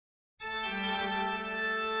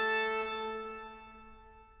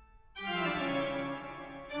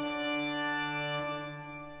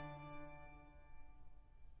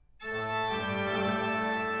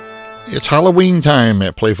It's Halloween time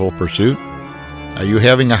at Playful Pursuit. Are you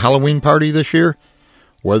having a Halloween party this year?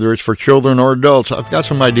 Whether it's for children or adults, I've got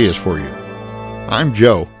some ideas for you. I'm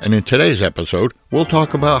Joe, and in today's episode, we'll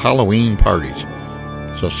talk about Halloween parties.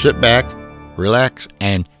 So sit back, relax,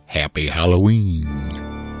 and happy Halloween.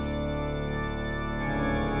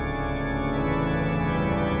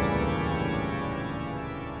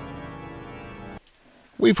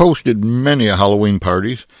 We've hosted many Halloween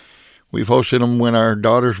parties. We've hosted them when our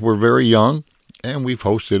daughters were very young, and we've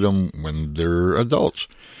hosted them when they're adults.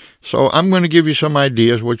 So I'm going to give you some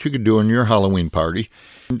ideas what you could do in your Halloween party.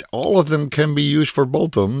 And all of them can be used for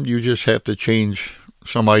both of them. You just have to change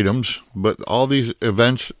some items, but all these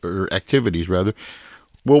events, or activities rather,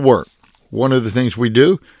 will work. One of the things we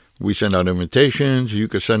do, we send out invitations. You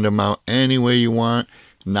can send them out any way you want.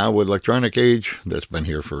 Now with electronic age, that's been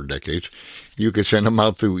here for decades, you can send them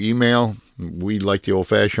out through email. We like the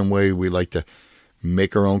old-fashioned way. We like to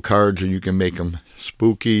make our own cards, and you can make them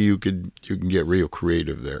spooky. You can get real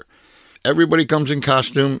creative there. Everybody comes in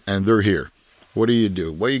costume, and they're here. What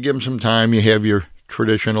do? Well, you give them some time. You have your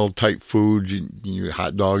traditional type foods, your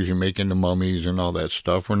hot dogs, you're making the mummies and all that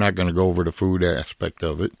stuff. We're not going to go over the food aspect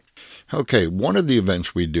of it. Okay, one of the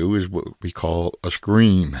events we do is what we call a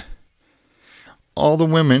scream. All the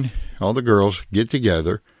women, all the girls get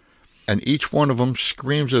together, and each one of them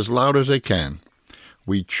screams as loud as they can.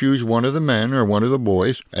 We choose one of the men or one of the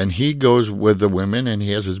boys, and he goes with the women, and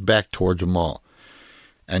he has his back towards them all.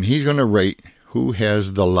 And he's going to rate who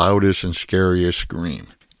has the loudest and scariest scream.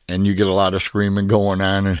 And you get a lot of screaming going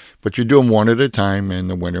on, but you do them one at a time, and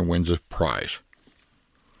the winner wins a prize.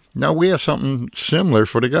 Now, we have something similar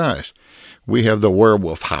for the guys. We have the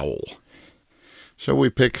werewolf howl. So we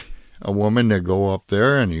pick a woman to go up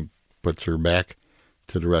there, and he puts her back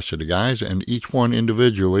to the rest of the guys, and each one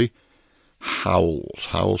individually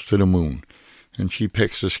howls to the moon. And she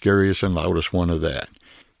picks the scariest and loudest one of that.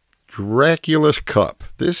 Dracula's Cup.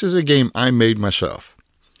 This is a game I made myself.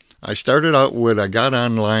 I started out with, I got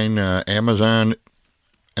online, Amazon,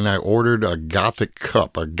 and I ordered a gothic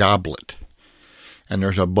cup, a goblet. And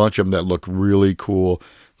there's a bunch of them that look really cool.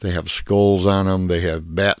 They have skulls on them. They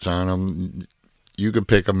have bats on them. You can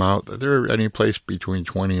pick them out. They're any place between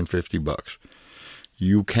 $20 and $50.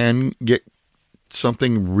 You can get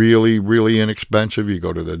something really, really inexpensive. You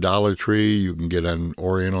go to the Dollar Tree. You can get on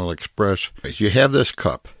Oriental Express. You have this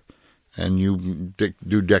cup, and you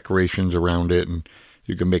do decorations around it, and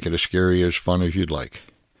you can make it as scary, as fun as you'd like.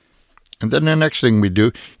 And then the next thing we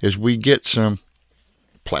do is we get some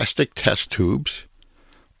plastic test tubes,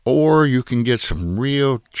 or you can get some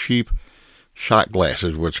real cheap shot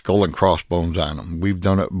glasses with skull and crossbones on them. We've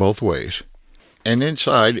done it both ways. And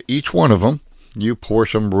inside each one of them, you pour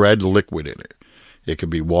some red liquid in it. It could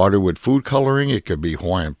be water with food coloring. It could be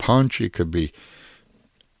Hawaiian punch. It could be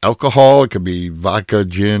alcohol. It could be vodka,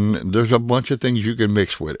 gin. There's a bunch of things you can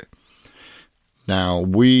mix with it. Now,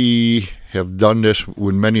 we have done this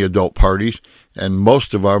with many adult parties, and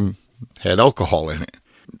most of them had alcohol in it.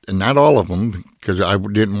 And not all of them, because I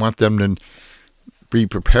didn't want them to be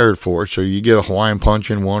prepared for it. So you get a Hawaiian punch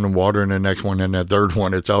in one and water in the next one, and that third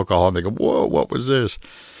one, it's alcohol. And they go, whoa, what was this?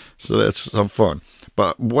 So that's some fun.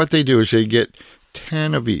 But what they do is they get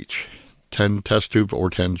 10 of each, 10 test tubes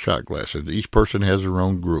or 10 shot glasses. Each person has their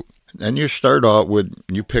own group. And you start out with,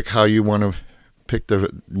 you pick how you want to pick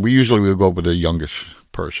we usually will go with the youngest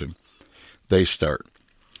person. They start.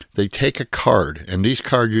 They take a card, and these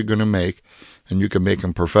cards you're going to make, and you can make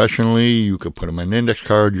them professionally. You could put them on an index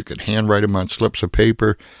card. You could handwrite them on slips of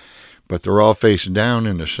paper, but they're all face down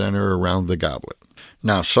in the center around the goblet.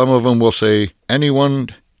 Now, some of them will say, anyone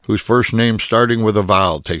whose first name starting with a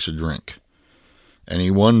vowel takes a drink.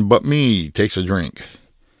 Anyone but me takes a drink.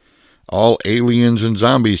 All aliens and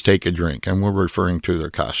zombies take a drink, and we're referring to their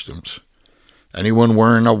costumes. Anyone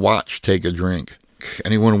wearing a watch take a drink.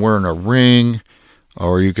 Anyone wearing a ring,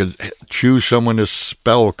 or you could choose someone to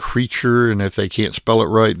spell creature, and if they can't spell it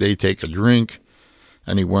right, they take a drink.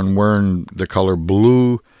 Anyone wearing the color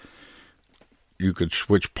blue, you could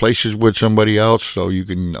switch places with somebody else, so you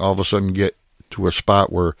can all of a sudden get to a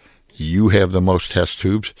spot where you have the most test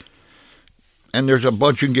tubes. And there's a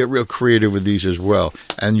bunch. You can get real creative with these as well.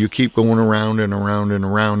 And you keep going around and around and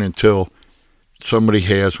around until somebody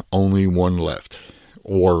has only one left,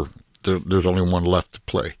 or there's only one left to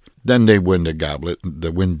play. Then they win the goblet.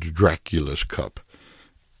 They win Dracula's Cup.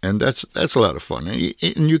 And that's a lot of fun.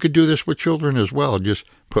 And you could do this with children as well. Just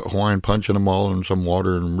put Hawaiian punch in them all and some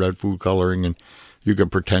water and red food coloring, and you could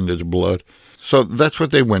pretend it's blood. So that's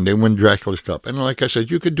what they win. They win Dracula's Cup. And like I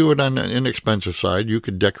said, you could do it on the inexpensive side. You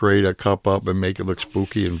could decorate a cup up and make it look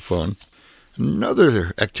spooky and fun.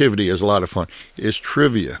 Another activity is a lot of fun is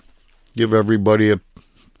trivia. give everybody a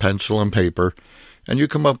pencil and paper, and you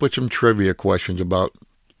come up with some trivia questions about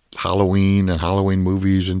Halloween and Halloween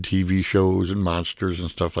movies and TV shows and monsters and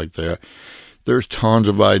stuff like that. There's tons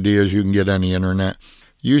of ideas you can get on the internet.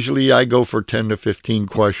 Usually I go for 10 to 15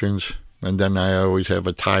 questions, and then I always have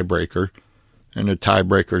a tiebreaker. And a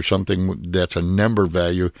tiebreaker is something that's a number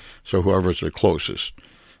value, so whoever's the closest.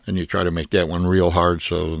 And you try to make that one real hard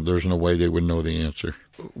so there's no way they would know the answer.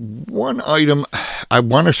 One item I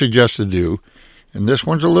want to suggest to do, and this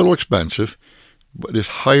one's a little expensive, but is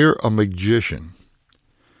hire a magician.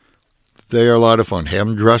 They are a lot of fun. Have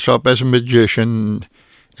them dress up as a magician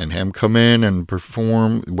and have them come in and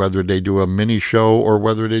perform, whether they do a mini show or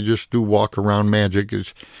whether they just do walk around magic.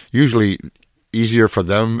 It's usually easier for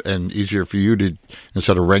them and easier for you to,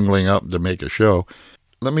 instead of wrangling up to make a show.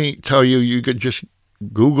 Let me tell you, you could just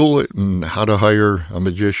Google it and how to hire a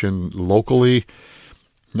magician locally.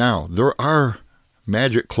 Now, there are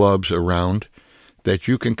magic clubs around that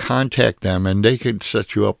you can contact them and they could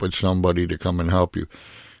set you up with somebody to come and help you.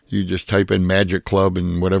 You just type in Magic Club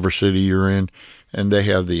in whatever city you're in, and they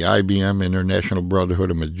have the IBM, International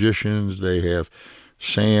Brotherhood of Magicians. They have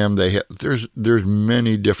SAM. There's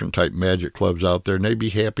many different type magic clubs out there, and they'd be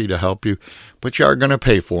happy to help you, but you are going to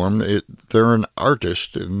pay for them. They're an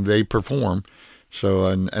artist, and they perform. So,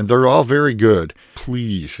 and they're all very good.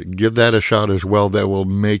 Please give that a shot as well. That will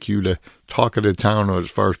make you the talk of the town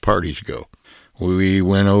as far as parties go. We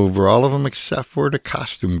went over all of them except for the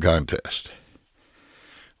costume contest.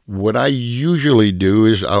 What I usually do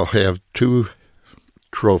is I'll have 2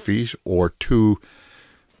 trophies or 2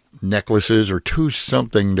 necklaces or 2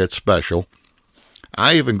 something that's special.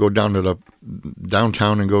 I even go down to the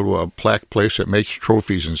downtown and go to a plaque place that makes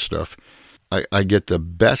trophies and stuff. I get the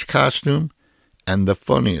best costume and the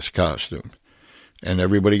funniest costume. And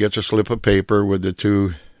everybody gets a slip of paper with the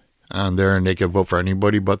 2 on there, and they can vote for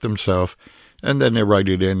anybody but themselves. And then they write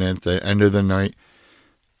it in at the end of the night.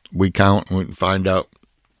 We count and find out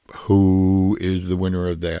who is the winner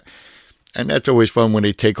of that. And that's always fun when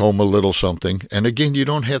they take home a little something. And again, you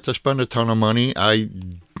don't have to spend a ton of money.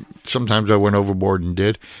 Sometimes I went overboard and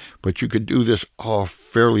did, but you could do this all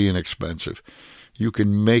fairly inexpensive. You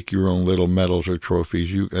can make your own little medals or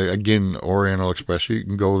trophies. Again, Oriental Express, you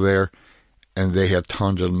can go there, and they have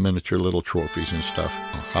tons of miniature little trophies and stuff.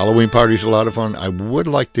 Halloween parties are a lot of fun. I would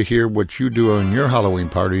like to hear what you do on your Halloween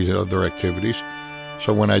parties and other activities.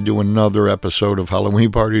 So when I do another episode of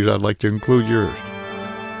Halloween parties, I'd like to include yours.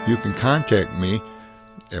 You can contact me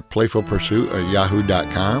at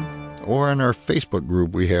playfulpursuit@yahoo.com or on our Facebook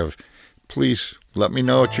group we have. Please let me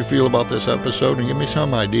know what you feel about this episode and give me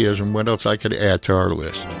some ideas on what else I could add to our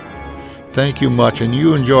list. Thank you much, and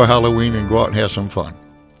you enjoy Halloween and go out and have some fun.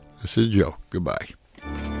 This is Joe. Goodbye.